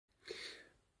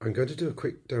I'm going to do a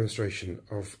quick demonstration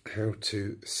of how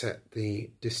to set the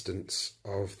distance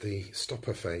of the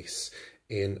stopper face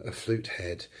in a flute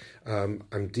head.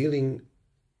 I'm dealing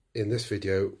in this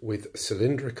video with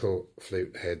cylindrical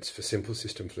flute heads for simple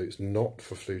system flutes, not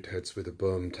for flute heads with a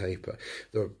Böhm taper.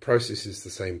 The process is the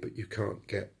same, but you can't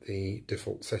get the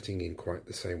default setting in quite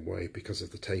the same way because of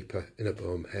the taper in a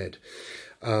Böhm head.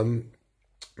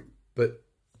 But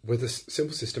with a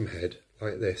simple system head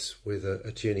like this, with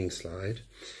a tuning slide,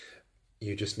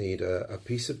 you just need a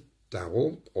piece of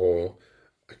dowel or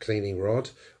a cleaning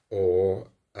rod, or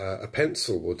a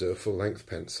pencil will do, a full length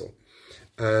pencil.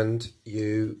 And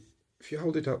if you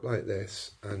hold it up like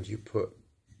this and you put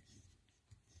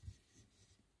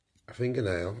a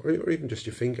fingernail, or even just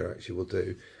your finger actually will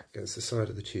do, against the side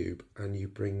of the tube, and you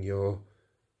bring your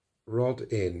rod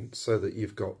in so that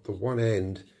you've got the one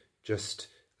end just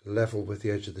level with the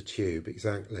edge of the tube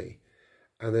exactly,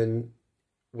 and then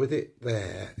with it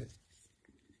there,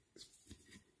 if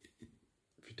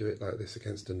you do it like this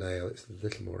against a nail, it's a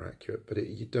little more accurate, but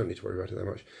you don't need to worry about it that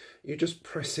much. You just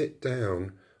press it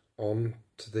down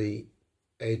onto the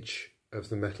edge of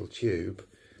the metal tube,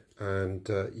 and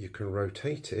you can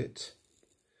rotate it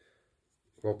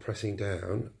while pressing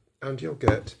down, and you'll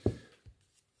get,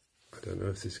 I don't know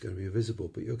if this is going to be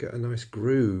visible, but you'll get a nice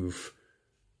groove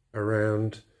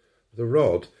around the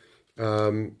rod.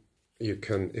 You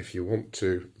can, if you want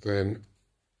to, then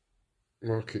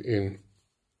mark it in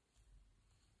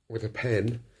with a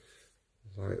pen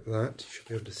like that. You should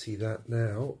be able to see that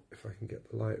now if I can get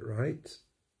the light right.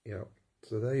 Yeah,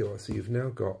 so there you are. So you've now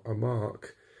got a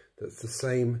mark that's the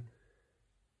same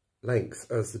length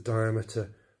as the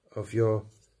diameter of your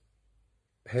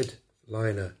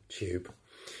headliner tube,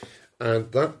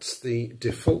 and that's the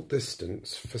default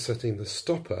distance for setting the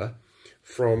stopper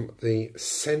from the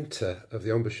center of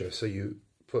the embouchure. So you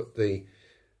put the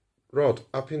rod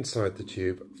up inside the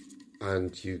tube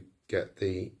and you get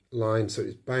the line so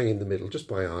it's bang in the middle, just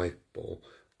by eyeball,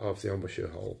 of the embouchure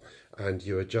hole, and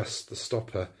you adjust the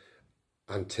stopper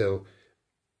until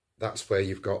that's where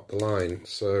you've got the line.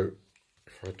 So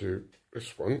if I do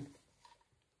this one,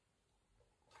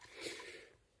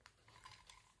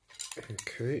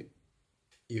 okay,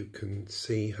 you can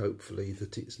see hopefully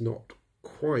that it's not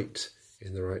quite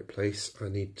in the right place. I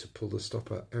need to pull the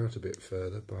stopper out a bit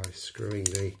further by screwing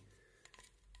the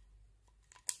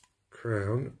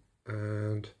crown,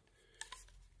 and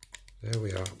there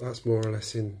we are. That's more or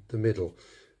less in the middle.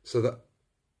 So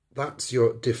that's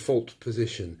your default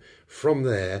position. From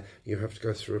there, you have to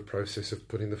go through a process of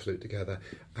putting the flute together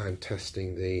and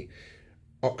testing the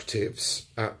octaves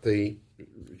at the.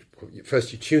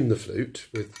 First, you tune the flute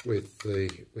with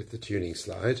the tuning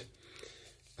slide.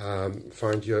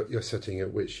 Find your setting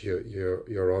at which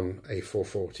you're on a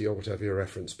 440 or whatever your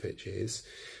reference pitch is,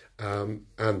 and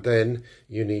then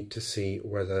you need to see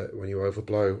whether, when you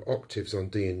overblow octaves on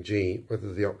D and G,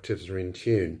 whether the octaves are in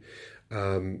tune.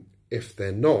 If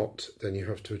they're not, then you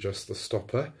have to adjust the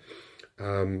stopper.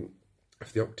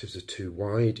 If the octaves are too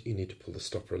wide, you need to pull the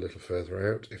stopper a little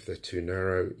further out. If they're too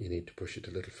narrow, you need to push it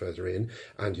a little further in.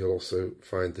 And you'll also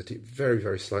find that it very,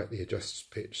 very slightly adjusts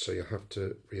pitch, so you'll have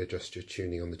to readjust your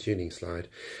tuning on the tuning slide.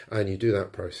 And you do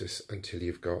that process until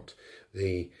you've got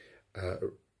the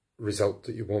result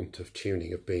that you want of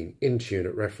tuning, of being in tune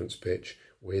at reference pitch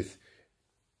with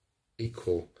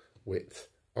equal width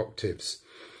octaves.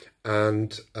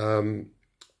 And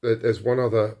there's one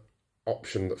other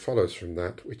option that follows from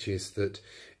that, which is that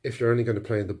if you're only going to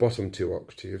play in the bottom two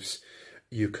octaves,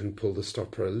 you can pull the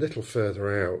stopper a little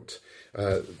further out.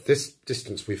 This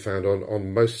distance we found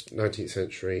on most 19th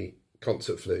century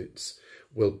concert flutes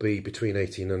will be between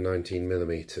 18 and 19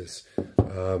 millimeters.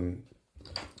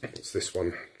 It's this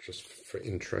one, just for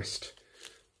interest.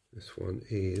 This one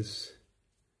is,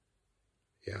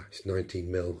 yeah, it's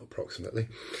 19 mil approximately.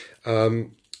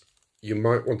 You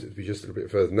might want it to be just a little bit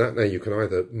further than that. Now you can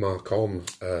either mark on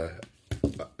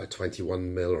a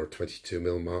 21 mil or a 22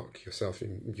 mil mark yourself,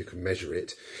 and you can measure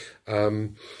it,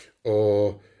 and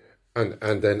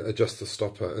then adjust the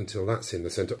stopper until that's in the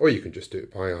center, or you can just do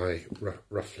it by eye,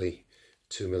 roughly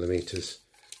 2 millimeters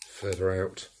further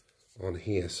out on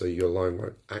here, so your line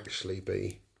won't actually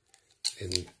be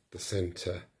in the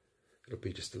center. It'll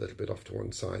be just a little bit off to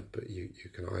one side, but you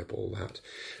can eyeball that,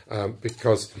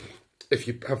 because if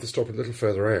you have the stopper a little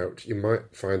further out, you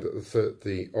might find that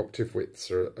the octave widths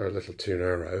are a little too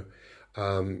narrow,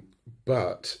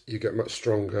 but you get much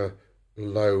stronger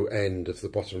low end of the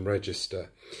bottom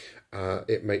register.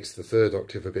 It makes the third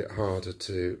octave a bit harder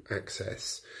to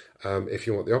access, If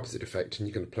you want the opposite effect and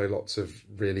you're going to play lots of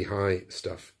really high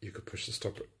stuff, you could push the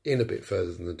stopper in a bit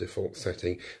further than the default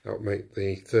setting. That would make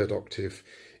the third octave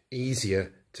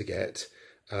easier to get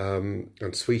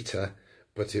and sweeter,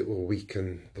 but it will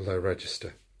weaken the low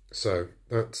register. So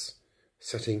that's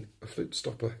setting a flute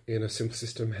stopper in a simple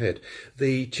system head.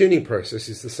 The tuning process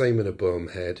is the same in a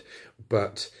Böhm head,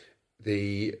 but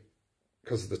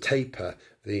because of the taper,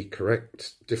 the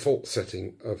correct default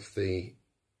setting of the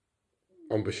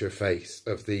embouchure face,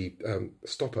 of the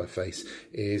stopper face,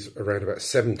 is around about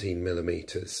 17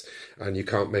 millimeters, and you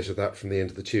can't measure that from the end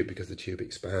of the tube because the tube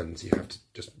expands. You have to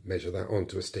just measure that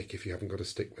onto a stick if you haven't got a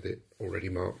stick with it already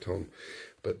marked on.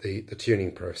 But the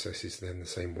tuning process is then the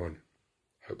same one.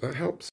 Hope that helps.